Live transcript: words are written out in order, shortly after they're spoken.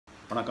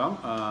வணக்கம்.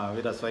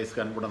 வீராஸ்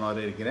வாய்ஸ்க்கு அன்புடன்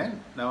வரவேற்கிறேன்.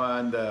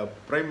 நான் இந்த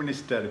prime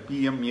minister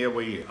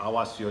PMAY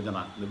Awas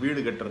Yojana, இந்த வீடு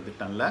கட்டுற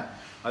திட்டம்ல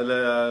அதில்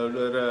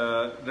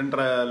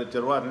 2.5 லட்ச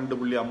ரூபா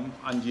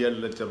 2.57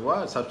 லட்ச ரூபா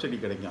சப்சிடி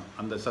கிடைக்கும்.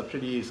 அந்த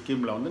சப்சிடி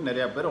ஸ்கீமில் வந்து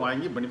நிறையா பேர்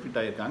வாங்கி பெனிஃபிட்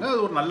ஆகியிருக்காங்க.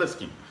 அது ஒரு நல்ல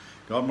ஸ்கீம்.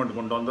 இந்த கவர்மெண்ட்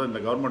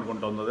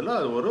கொண்டு வந்ததில்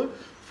அது ஒரு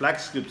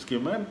ஃப்ளாக்ஷிப்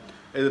ஸ்கீமு.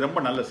 இது ரொம்ப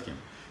நல்ல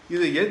ஸ்கீம்.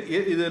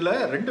 இதில்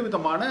 2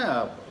 விதமான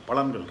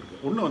பலன்கள்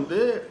இருக்குது. ஒன்று வந்து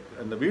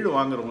இந்த வீடு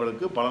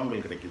வாங்குறவங்களுக்கு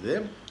பலன்கள் கிடைக்குது.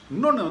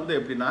 இன்னொன்று வந்து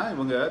எப்படின்னா,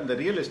 இவங்க இந்த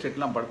ரியல்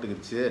எஸ்டேட்லாம்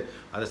படுத்துக்கிடுச்சு,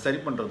 அதை சரி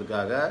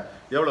பண்ணுறதுக்காக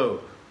எவ்வளோ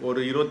ஒரு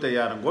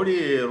 25,000 கோடி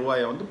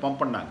ரூபாயை வந்து பம்ப்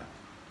பண்ணாங்க.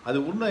 அது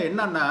இன்னும்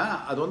என்னன்னா,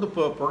 அது வந்து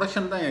இப்போ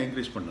ப்ரொடக்ஷன் தான்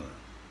இன்க்ரீஸ் பண்ணுது,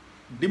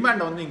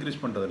 டிமாண்டை வந்து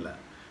இன்க்ரீஸ் பண்ணுறதில்ல.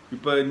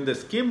 இப்போ இந்த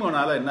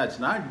ஸ்கீமுனால என்ன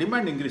ஆச்சுன்னா,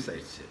 டிமாண்ட் இன்க்ரீஸ்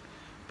ஆகிடுச்சு.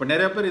 இப்போ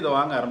நிறைய பேர் இதை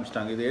வாங்க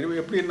ஆரம்பிச்சிட்டாங்க. இது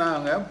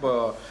எப்படின்னாங்க, இப்போ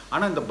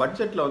ஆனால் இந்த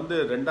பட்ஜெட்டில் வந்து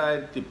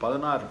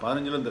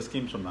 2016-15 இந்த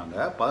ஸ்கீம் சொன்னாங்க.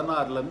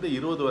 16லேருந்து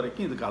 20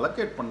 வரைக்கும் இதுக்கு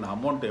அலோகேட் பண்ண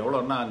அமௌண்ட்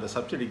எவ்வளோன்னா, அந்த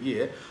சப்சிடிக்கு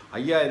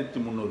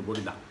 5,300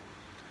 கோடி தான்.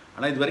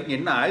 ஆனால் இது வரைக்கும்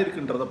என்ன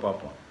ஆயிருக்குன்றதை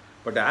பார்ப்போம்.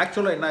 பட்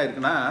ஆக்சுவலாக என்ன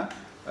ஆயிருக்குன்னா,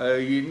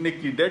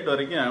 இன்னைக்கு டேட்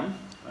வரைக்கும்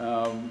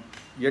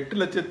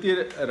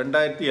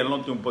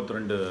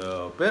 8,02,732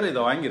 பேர்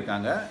இதை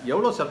வாங்கியிருக்காங்க.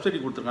 எவ்வளோ சப்சிடி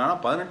கொடுத்துருக்காங்கன்னா,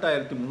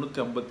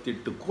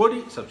 18,358 கோடி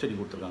சப்சிடி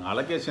கொடுத்துருக்காங்க.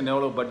 அலோகேஷன்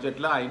எவ்வளோ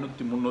பட்ஜெட்டில்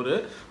 5,300,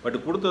 பட்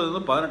கொடுத்தது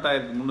வந்து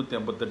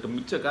 18,358.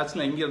 மிச்ச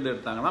காசுல எங்கேருந்து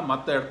எடுத்தாங்கன்னா,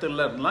 மற்ற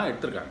இடத்துல இருந்துலாம்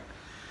எடுத்திருக்காங்க.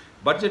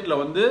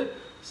 பட்ஜெட்டில் வந்து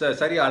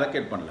சரியாக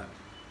அலோகேட் பண்ணல.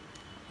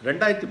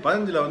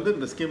 2015 வந்து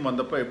இந்த ஸ்கீம்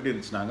வந்தப்போ எப்படி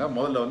இருந்துச்சுனாங்க,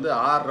 முதல்ல வந்து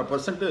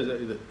 6%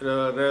 இது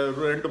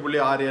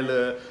 2.67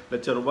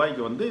 லட்சம்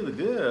ரூபாய்க்கு வந்து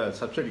இதுக்கு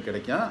சப்சிடி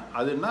கிடைக்கும்.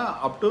 அதுனா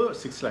அப் டு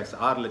 6 lakhs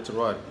 6 லட்ச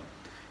ரூபா இருக்கும்.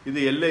 இது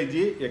LIG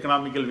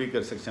எக்கனாமிக்கல்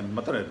வீக்கர் செக்ஷன்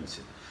மாத்திரம்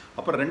இருந்துச்சு.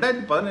 அப்புறம்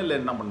 2017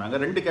 என்ன பண்ணாங்க,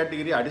 2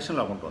 கேட்டகரி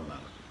அடிஷ்னலாக கொண்டு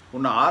வந்தாங்க.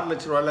 ஒன்று 6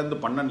 லட்ச ரூபாயிலேருந்து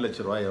 12 லட்ச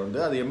ரூபாயை வந்து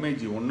அது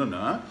MIG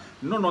 1ன்னு,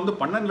 இன்னொன்று வந்து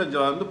 12 லட்ச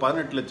ரூபாயிலேருந்து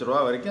 18 லட்ச ரூபா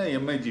வரைக்கும்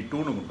MIG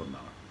 2ன்னு கொண்டு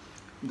வந்தாங்க.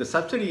 இந்த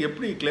சப்சிடி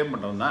எப்படி கிளைம்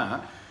பண்ணுறோம்னா,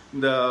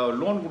 இந்த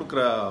லோன்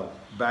கொடுக்குற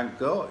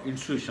பேங்க்கோ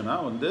இன்ஸ்டியூஷனோ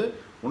வந்து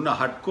ஒன்று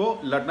HUDCO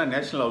இல்லாட்டினா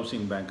நேஷ்னல்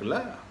ஹவுசிங் பேங்க்கில்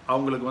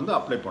அவங்களுக்கு வந்து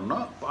அப்ளை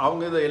பண்ணோம்.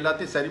 அவங்க இதை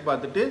எல்லாத்தையும் சரி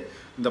பார்த்துட்டு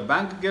இந்த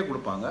பேங்க்குக்கே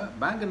கொடுப்பாங்க.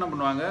 பேங்க் என்ன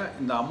பண்ணுவாங்க,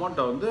 இந்த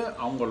அமௌண்ட்டை வந்து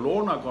அவங்க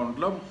லோன்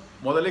அக்கௌண்ட்டில்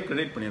முதலே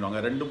கிரெடிட் பண்ணிடுவாங்க.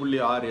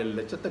 2.67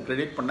 லட்சத்தை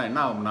கிரெடிட் பண்ணால் என்ன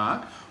ஆகும்னா,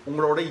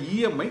 உங்களோட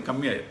EMI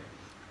கம்மியாயிடும்.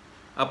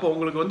 அப்போ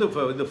உங்களுக்கு வந்து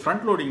இது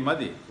ஃப்ரண்ட் லோடிங்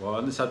மாதிரி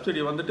வந்து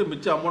சப்சிடி வந்துட்டு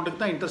மிச்ச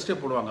அமௌண்ட்டுக்கு தான் இன்ட்ரெஸ்ட்டே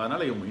போடுவாங்க.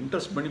 அதனால்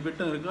இன்ட்ரெஸ்ட்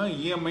பெனிஃபிட்டும் இருக்கும்,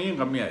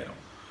 EMIயும் கம்மியாயிடும்.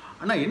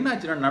 ஆனால் என்ன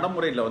ஆச்சுன்னா,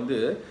 நடைமுறையில் வந்து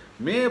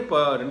மே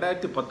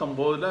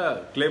 2019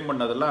 கிளைம்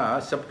பண்ணதெல்லாம்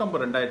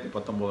செப்டம்பர்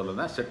 2019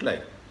 தான் செட்டில்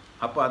ஆகிடும்.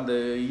 அப்போ அந்த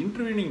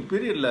இன்டர்வீனிங்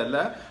பீரியடில்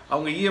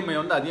அவங்க EMI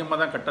வந்து அதிகமாக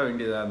தான் கட்ட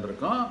வேண்டியதாக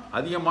இருந்திருக்கும்.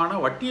 அதிகமான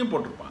வட்டியும்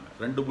போட்டிருப்பாங்க.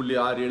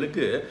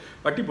 2.67க்கு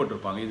வட்டி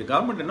போட்டிருப்பாங்க. இது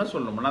கவர்மெண்ட் என்ன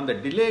சொல்லணும்னா, அந்த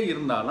டிலே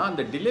இருந்தாலும்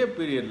அந்த டிலே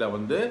பீரியடில்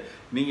வந்து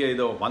நீங்கள்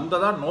இதை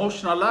வந்ததாக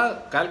நோஷனலாக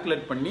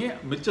கால்குலேட் பண்ணி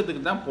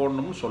மிச்சத்துக்கு தான்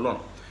போடணும்னு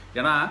சொல்லணும்.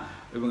 ஏன்னா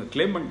இவங்க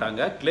கிளைம்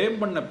பண்ணிட்டாங்க. கிளைம்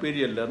பண்ண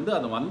பீரியட்லேருந்து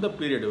அது வந்த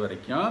பீரியட்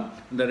வரைக்கும்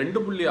இந்த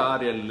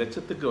 2.67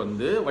 லட்சத்துக்கு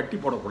வந்து வட்டி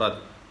போடக்கூடாது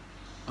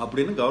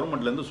அப்படின்னு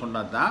கவர்மெண்ட்லேருந்து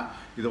சொன்னால் தான்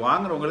இது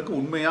வாங்குறவங்களுக்கு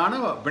உண்மையான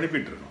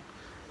பெனிஃபிட் இருக்கும்.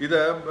 இதை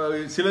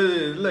சில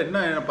இதில் என்ன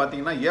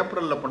பார்த்தீங்கன்னா,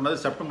 ஏப்ரலில் பண்ணது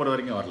செப்டம்பர்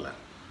வரைக்கும் வரல.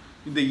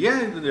 இது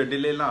ஏன் இது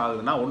டிலேலாம்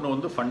ஆகுதுன்னா, ஒன்று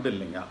வந்து ஃபண்டு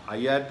இல்லைங்க.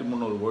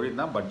 5,300 கோடி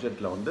தான்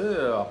பட்ஜெட்டில் வந்து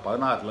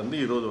 16லேருந்து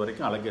 20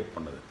 வரைக்கும் அலோகேட்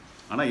பண்ணது.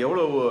 ஆனால்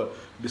எவ்வளோ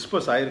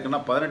டிஸ்பர்ஸ்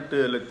ஆகிருக்குன்னா,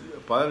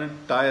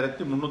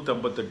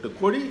 18,358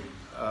 கோடி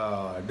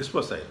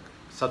டிஸ்பர்ஸ் ஆகிருக்கு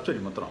சப்சிடி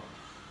மாத்திரம்.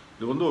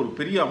 இது வந்து ஒரு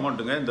பெரிய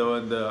அமௌண்ட்டுங்க.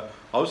 இந்த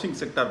ஹவுசிங்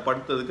செக்டார்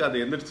படுத்ததுக்கு அதை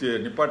எந்திரிச்சு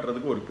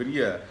நிப்பாட்டுறதுக்கு ஒரு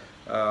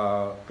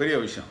பெரிய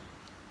விஷயம்.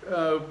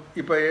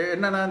 இப்போ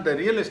என்னென்னா, இந்த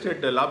ரியல்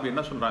எஸ்டேட் லாபி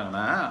என்ன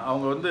சொல்கிறாங்கன்னா,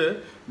 அவங்க வந்து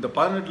இந்த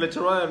 18 லட்ச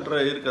ரூபான்ற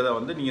இருக்கிறத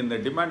வந்து நீங்கள் இந்த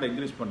டிமாண்டை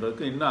இன்க்ரீஸ்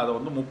பண்ணுறதுக்கு இன்னும் அதை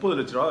வந்து 30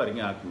 லட்ச ரூபா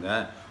வரைக்கும் ஆக்குங்க.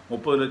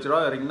 30 லட்ச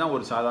ரூபா வரைக்கும் தான்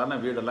ஒரு சாதாரண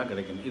வீடெல்லாம்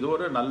கிடைக்கும். இது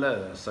ஒரு நல்ல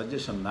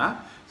சஜஷன் தான்.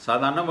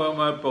 சாதாரண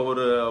இப்போ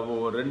ஒரு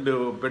 2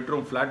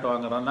 பெட்ரூம் ஃப்ளாட்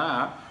வாங்குறோன்னா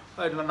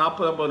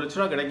 40-50 லட்ச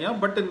ரூபா கிடைக்கும்.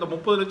 பட் இந்த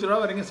 30 லட்ச ரூபா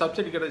வரைக்கும்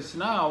சப்சிடி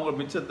கிடைச்சின்னா அவங்க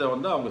மிச்சத்தை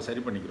வந்து அவங்க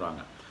சரி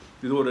பண்ணிக்கிறாங்க.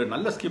 இது ஒரு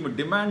நல்ல ஸ்கீம்.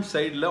 டிமாண்ட்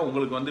சைடில்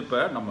உங்களுக்கு வந்து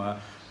இப்போ நம்ம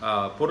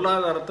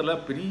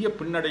பொருளாதாரத்தில் பெரிய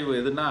பின்னடைவு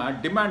எதுனா,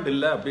 டிமாண்ட்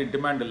இல்லை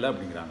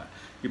அப்படிங்கிறாங்க.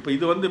 இப்போ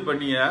இது வந்து இப்போ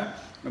நீங்கள்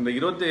இந்த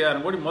 25,000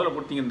 கோடி முதல்ல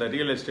கொடுத்தீங்க இந்த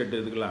ரியல் எஸ்டேட்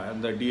இதுக்கெல்லாம்,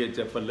 இந்த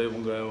DHFL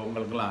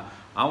உங்களுக்கெல்லாம்,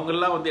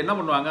 அவங்கெல்லாம் வந்து என்ன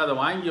பண்ணுவாங்க, அதை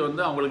வாங்கி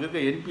வந்து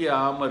அவங்களுக்கு NPA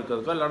ஆகாமல்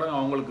இருக்கிறதுக்கோ இல்லைனா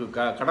அவங்களுக்கு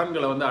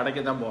கடன்களை வந்து அடைக்க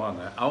தான்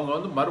போவாங்க. அவங்க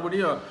வந்து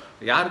மறுபடியும்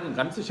யாருக்கும்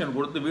கன்செஷன்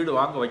கொடுத்து வீடு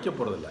வாங்க வைக்க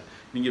போகிறதில்ல.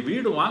 நீங்கள்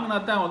வீடு வாங்கினா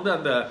தான் வந்து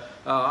அந்த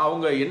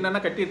அவங்க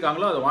என்னென்ன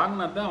கட்டியிருக்காங்களோ அதை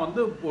வாங்கினா தான்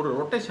வந்து ஒரு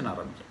ரொட்டேஷன்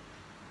ஆரம்பிக்கும்.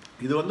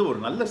 இது வந்து ஒரு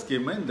நல்ல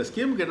ஸ்கீமு. இந்த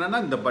ஸ்கீமுக்கு என்னென்னா,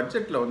 இந்த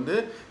பட்ஜெட்டில் வந்து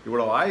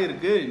இவ்வளோ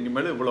ஆயிருக்கு,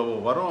 இனிமேல் இவ்வளோ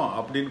வரும்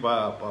அப்படின்னு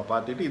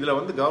பார்த்துட்டு இதில்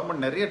வந்து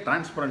கவர்மெண்ட் நிறைய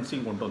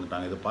டிரான்ஸ்பரன்சியும் கொண்டு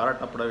வந்துட்டாங்க. இது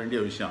பாராட்டப்பட வேண்டிய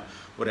விஷயம்.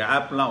 ஒரு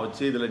ஆப்லாம்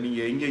வச்சு இதில்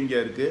நீங்கள் எங்கே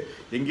இருக்குது,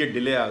 எங்கே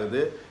டிலே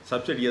ஆகுது,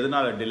 சப்சிடி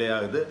எதனால் டிலே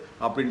ஆகுது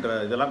அப்படின்ற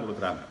இதெல்லாம்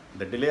கொடுக்குறாங்க.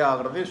 இந்த டிலே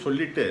ஆகிறதையும்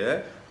சொல்லிவிட்டு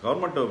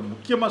கவர்மெண்ட்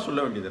முக்கியமாக சொல்ல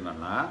வேண்டியது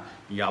என்னென்னா,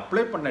 நீங்கள்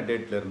அப்ளை பண்ண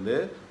டேட்லேருந்து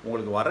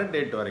உங்களுக்கு வர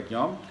டேட்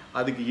வரைக்கும்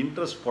அதுக்கு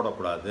இன்ட்ரெஸ்ட்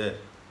போடக்கூடாது.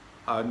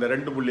 அந்த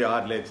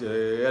 2.6 லட்சம்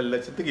 7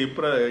 லட்சத்துக்கு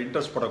இப்போ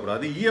இன்ட்ரெஸ்ட்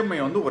போடக்கூடாது. இஎம்ஐ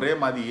வந்து ஒரே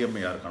மாதிரி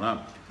இஎம்ஐயாக இருக்கணும்.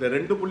 இந்த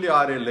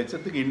 2.67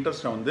 லட்சத்துக்கு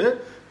இன்ட்ரெஸ்ட்டை வந்து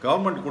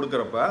கவர்மெண்ட்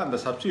கொடுக்குறப்ப அந்த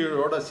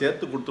சப்சிடியோட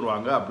சேர்த்து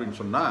கொடுத்துருவாங்க அப்படின்னு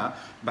சொன்னால்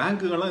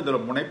பேங்க்குகளும்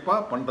இதில்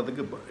முனைப்பாக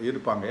பண்ணுறதுக்கு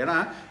இருப்பாங்க. ஏன்னா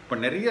இப்போ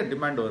நிறைய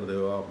டிமாண்ட் வருது.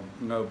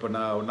 இப்போ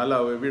நான்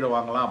நல்ல வீடை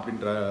வாங்கலாம்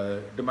அப்படின்ற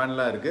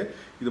டிமாண்ட்லாம் இருக்குது.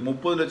 இது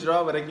 30 லட்ச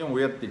ரூபா வரைக்கும்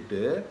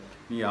உயர்த்திட்டு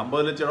நீங்கள்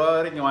 50 லட்ச ரூபா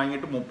வரைக்கும்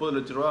வாங்கிட்டு 30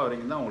 லட்ச ரூபா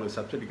வரைக்கும் தான் உங்களுக்கு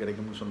சப்சிடி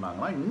கிடைக்கும்னு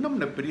சொன்னாங்கன்னா இன்னும்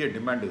பெரிய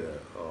டிமாண்டு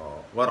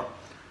வரும்.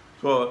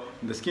 ஸோ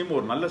இந்த ஸ்கீம்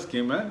ஒரு நல்ல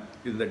ஸ்கீமு.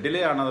 இந்த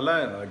டிலே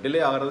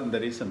ஆகிறது இந்த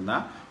ரீசன்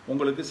தான்.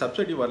 உங்களுக்கு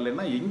சப்சிடி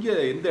வரலைன்னா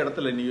எந்த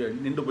இடத்துல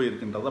நின்று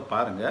போயிருக்குன்றதை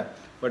பாருங்கள்.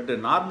 பட்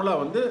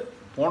நார்மலாக வந்து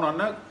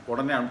போனோன்னே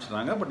உடனே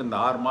அனுப்பிச்சிடுறாங்க. பட் இந்த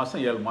 6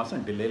 மாதம் 7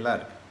 மாதம் டிலேலாம்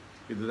இருக்குது.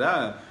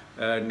 இதுதான்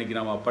இன்றைக்கி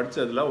நம்ம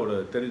படித்ததில் ஒரு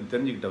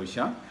தெரிஞ்சுக்கிட்ட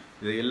விஷயம்.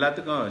 இது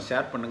எல்லாத்துக்கும்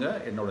ஷேர் பண்ணுங்கள்.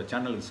 என்னோடய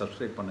சேனலுக்கு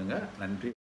சப்ஸ்கிரைப் பண்ணுங்கள். நன்றி.